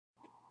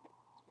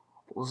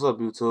What's up,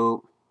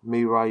 YouTube?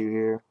 Me, Ryu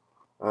here.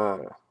 Uh,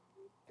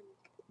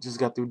 just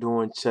got through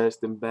doing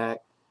chest and back.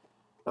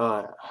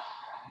 Uh,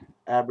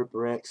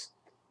 P90X.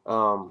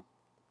 Um,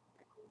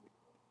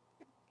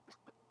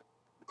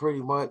 pretty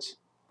much.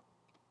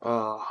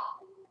 Uh,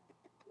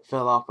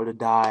 fell off of the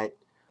diet.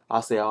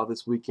 I say all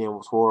this weekend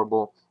was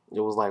horrible.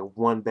 It was like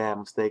one bad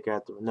mistake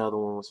after another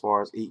one as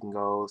far as eating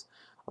goes.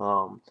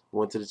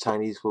 Went to the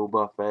Chinese food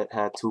buffet.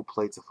 Had 2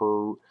 plates of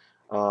food.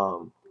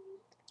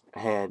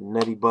 Had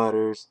nutty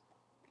butters.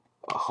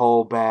 A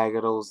whole bag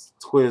of those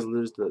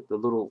Twizzlers, the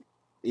little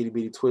itty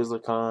bitty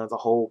Twizzler cons, a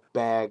whole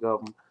bag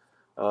of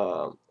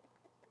them.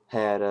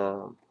 Had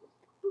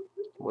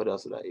what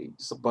else did I eat?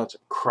 Just a bunch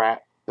of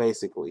crap,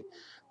 basically.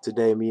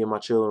 Today, me and my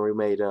children we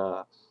made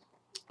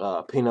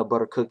peanut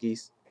butter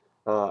cookies.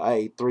 I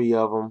ate 3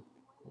 of them,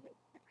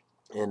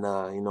 and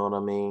you know what I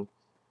mean.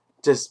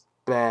 Just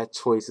bad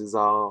choices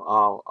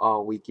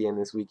all weekend.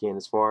 This weekend,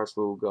 as far as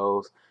food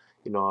goes,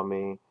 you know what I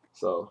mean.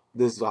 So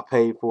this is what I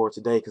paid for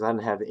today because I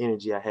didn't have the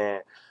energy I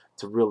had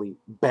to really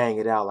bang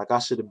it out. Like I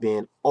should have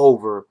been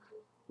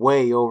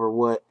way over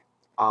what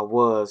I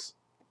was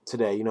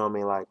today. You know what I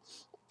mean? Like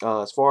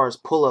as far as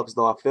pull-ups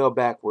though, I fell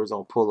backwards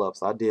on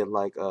pull-ups. I did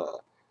like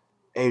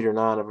 8 or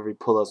 9 of every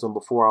pull-ups, and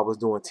before I was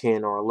doing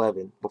 10 or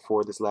 11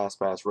 before this last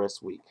past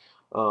rest week.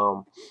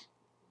 Um,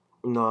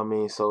 you know what I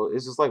mean? So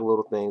it's just like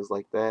little things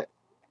like that.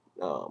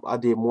 I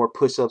did more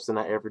push-ups than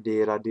I ever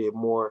did. I did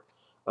more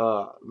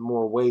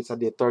weights. I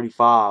did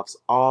 35s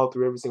all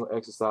through every single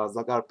exercise.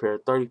 I got a pair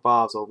of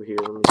 35s over here.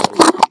 Let me show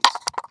you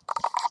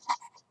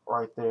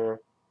right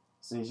there.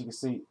 See, as you can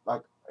see,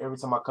 like every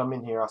time I come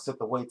in here, I set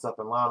the weights up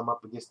and line them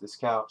up against this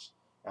couch,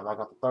 and I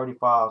got the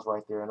 35s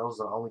right there, and those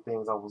are the only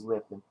things I was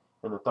lifting.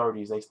 In the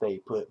 30s, they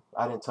stayed put.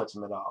 I didn't touch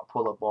them at all.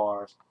 Pull-up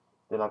bars.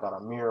 Then I got a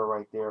mirror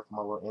right there for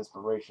my little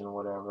inspiration or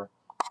whatever.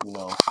 You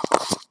know,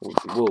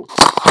 woo.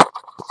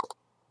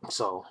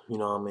 So you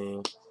know what I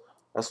mean.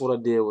 That's what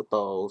I did with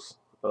those.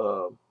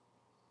 Uh,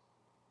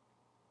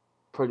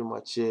 Pretty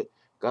much it.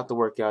 Got the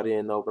workout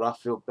in though, but I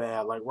feel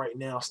bad. Like right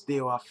now,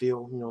 still I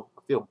feel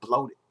I feel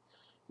bloated.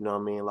 You know what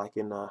I mean? Like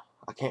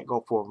I can't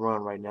go for a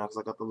run right now because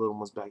I got the little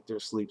ones back there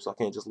asleep, so I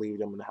can't just leave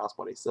them in the house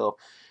by themselves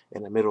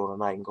in the middle of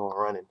the night and go and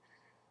run and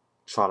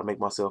try to make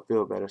myself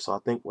feel better. So I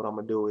think what I'm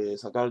gonna do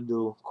is I gotta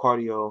do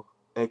cardio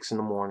X in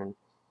the morning,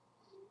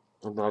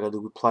 and then I gotta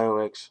do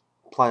plyo X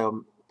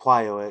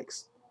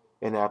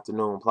in the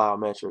afternoon,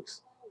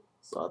 plyometrics.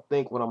 So I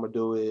think what I'm gonna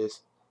do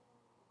is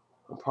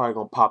I'm probably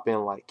gonna pop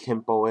in like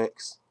Kempo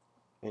X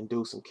and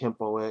do some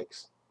Kempo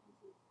X.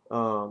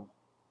 Um,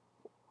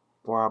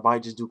 or I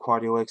might just do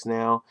cardio X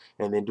now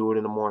and then do it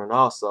in the morning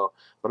also.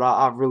 But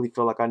I really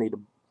feel like I need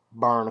to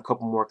burn a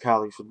couple more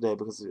calories for the day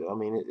because I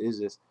mean it's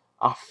just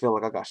I feel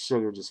like I got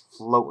sugar just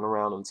floating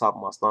around on the top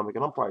of my stomach,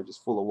 and I'm probably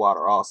just full of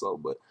water also.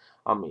 But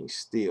I mean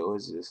still,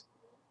 it's just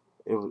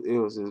it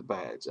was just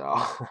bad,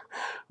 y'all.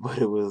 But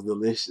it was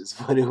delicious,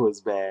 but it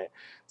was bad.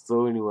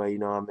 So anyway, you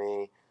know what I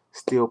mean.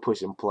 Still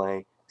push and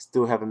play.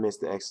 Still haven't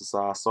missed the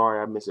exercise. Sorry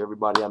I missed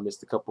everybody. I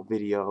missed a couple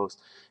videos.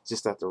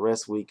 Just that the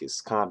rest week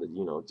is kind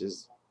of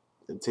just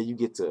until you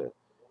get to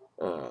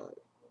uh,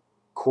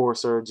 core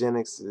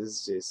surgenics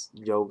is just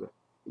yoga,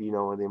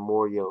 and then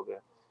more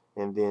yoga,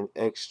 and then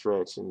X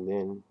stretch, and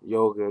then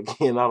yoga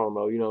again. I don't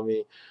know, you know what I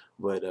mean.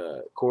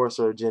 But core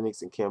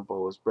surgenics and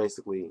Kempo is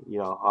basically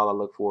all I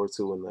look forward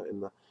to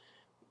in the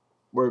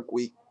work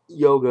week.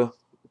 Yoga.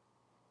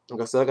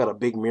 Like I said, I got a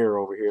big mirror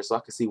over here, so I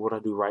can see what I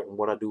do right and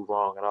what I do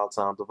wrong at all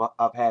times.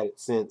 I've had it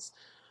since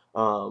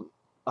um,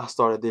 I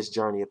started this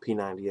journey of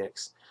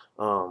P90X.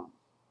 Um,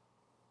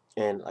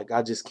 and like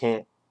I just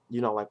can't,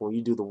 like when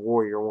you do the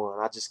warrior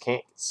one, I just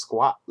can't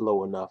squat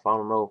low enough. I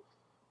don't know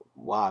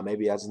why.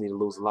 Maybe I just need to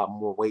lose a lot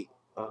more weight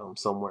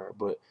somewhere,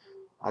 but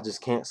I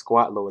just can't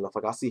squat low enough.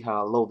 Like I see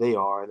how low they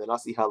are, and then I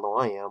see how low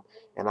I am,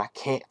 and I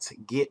can't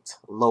get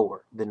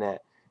lower than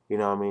that. You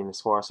know what I mean?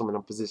 As far as some of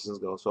them positions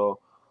go. So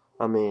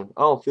I mean,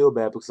 I don't feel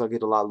bad because I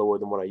get a lot lower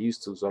than what I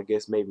used to. So I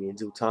guess maybe in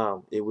due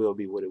time it will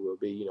be what it will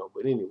be.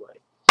 But anyway,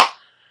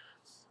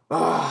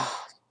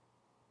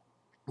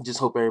 just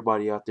hope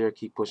everybody out there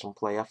keep pushing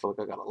play. I feel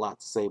like I got a lot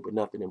to say, but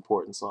nothing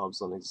important, so I'm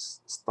just gonna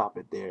just stop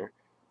it there.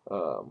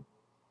 Um,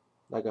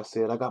 like I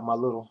said, I got my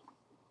little,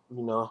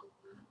 you know,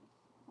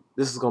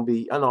 this is gonna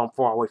be. I know I'm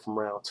far away from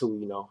round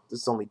two.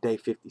 This is only day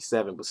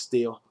 57, but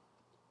still,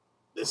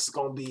 this is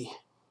gonna be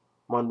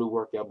my new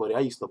workout buddy. I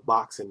used to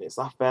box in this.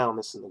 I found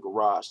this in the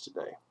garage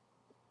today.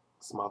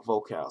 It's my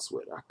vocal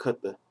sweater. I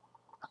cut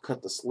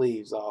the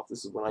sleeves off.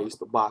 This is when I used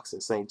to box in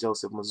St.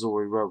 Joseph,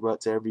 Missouri.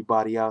 Rut to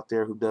everybody out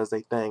there who does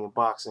their thing in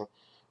boxing,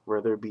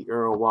 whether it be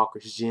Earl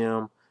Walker's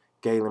gym,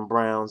 Galen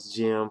Brown's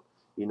gym.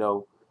 You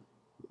know,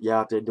 y'all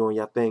out there doing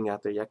your thing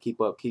out there. Y'all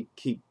keep up,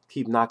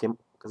 keep knocking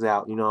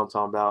out. You know what I'm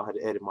talking about. I had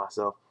to edit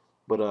myself,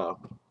 but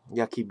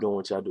y'all keep doing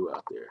what y'all do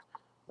out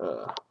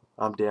there.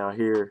 I'm down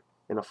here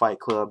in a fight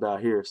club out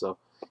here, so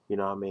you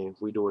know what I mean.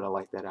 We do it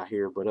like that out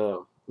here, but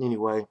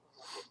anyway,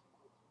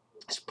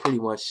 it's pretty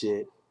much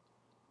it.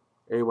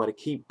 Everybody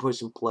keep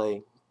pushing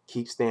play,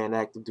 keep staying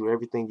active, do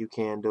everything you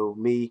can do.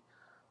 Me,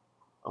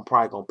 I'm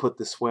probably gonna put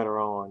this sweater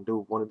on,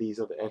 do one of these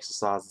other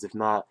exercises. If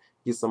not,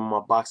 get some of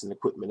my boxing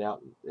equipment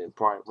out and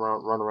probably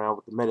run around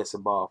with the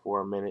medicine ball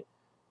for a minute.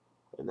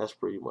 And that's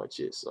pretty much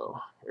it. So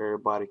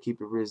everybody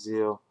keep it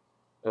real.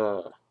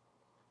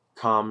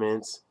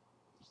 Comments,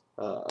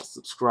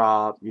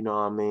 subscribe, you know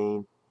what I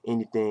mean?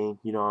 Anything,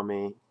 you know what I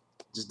mean?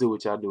 Just do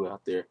what y'all do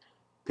out there.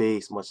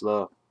 Peace, much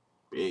love.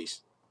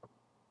 Peace.